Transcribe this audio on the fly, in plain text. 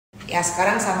Ya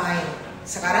sekarang samain.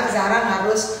 Sekarang Zahra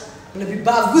harus lebih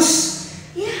bagus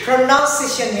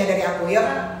pronunciation-nya dari aku. Yuk,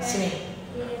 sini.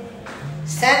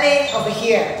 Standing over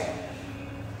here.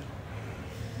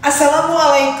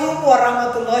 Assalamualaikum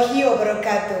warahmatullahi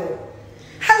wabarakatuh.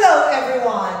 Hello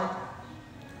everyone.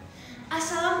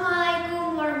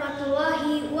 Assalamualaikum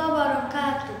warahmatullahi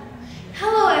wabarakatuh.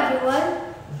 Hello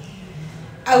everyone.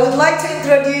 I would like to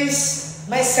introduce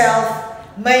myself.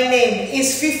 My name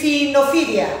is Fifi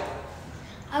Novidia.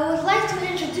 I would like to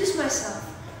introduce myself.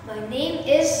 My name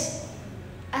is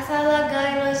Athala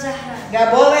Gaila Zahra. Gak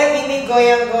boleh ini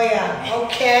goyang-goyang.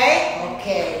 Okay?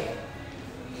 Okay.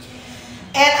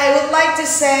 And I would like to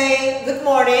say good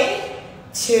morning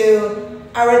to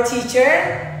our teacher,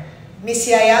 Miss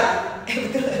Yayang.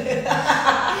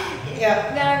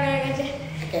 Yeah.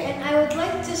 Okay. And I would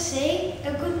like to say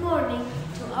a good morning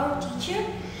to our teacher,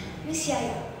 Miss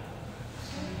Yaya.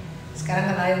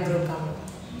 Sekarang kenalin grup kamu.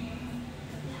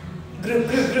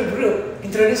 Group.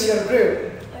 Introduce your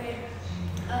group. Okay.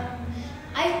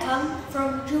 I come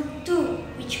from group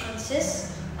 2, which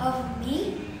consists of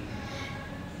me,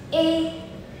 A,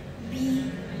 B,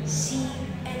 C,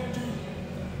 and D.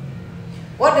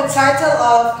 What the title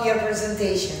of your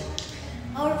presentation?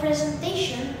 Our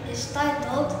presentation is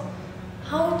titled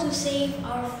How to Save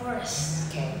Our Forest.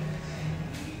 Okay.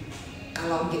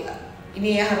 Kalau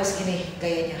ini ya harus gini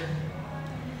gayanya.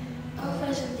 Our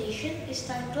presentation is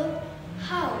titled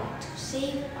How to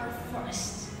Save Our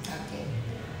Forest. Okay.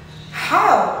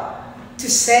 How to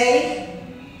save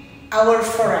our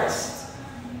forest.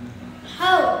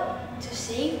 How to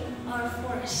save our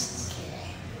forests.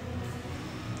 Okay.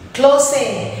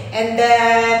 Closing and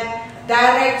then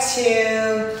direct to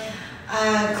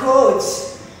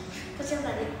quotes. Quotes yang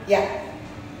tadi? Ya,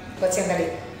 quotes yang tadi.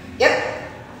 Yep.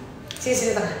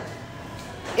 Sini tengah.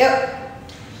 Yep.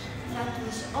 That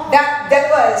was all. That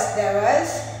was.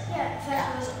 Yeah,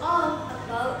 that was all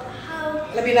about how.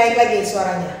 Lebih naik lagi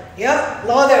suaranya. Yep.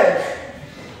 Louder.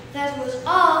 That was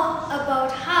all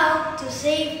about how to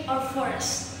save our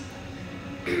forest.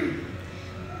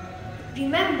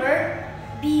 Remember,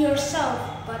 be yourself,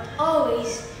 but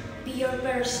always be your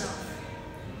better self.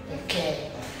 Okay.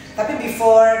 Tapi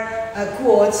before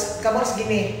quotes, kamu harus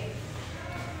gini.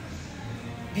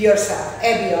 Be yourself.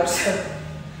 Be yourself.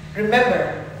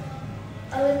 Remember.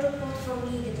 A little quote from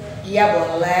me gitu. Iya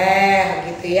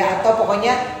boleh gitu ya. Atau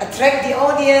pokoknya attract the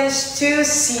audience to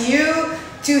see you,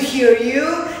 to hear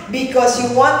you, because you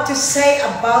want to say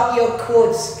about your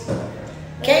quotes.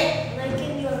 Okay?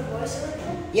 Naikin your voice a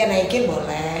little. Ya naikin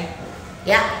boleh.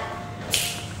 Ya.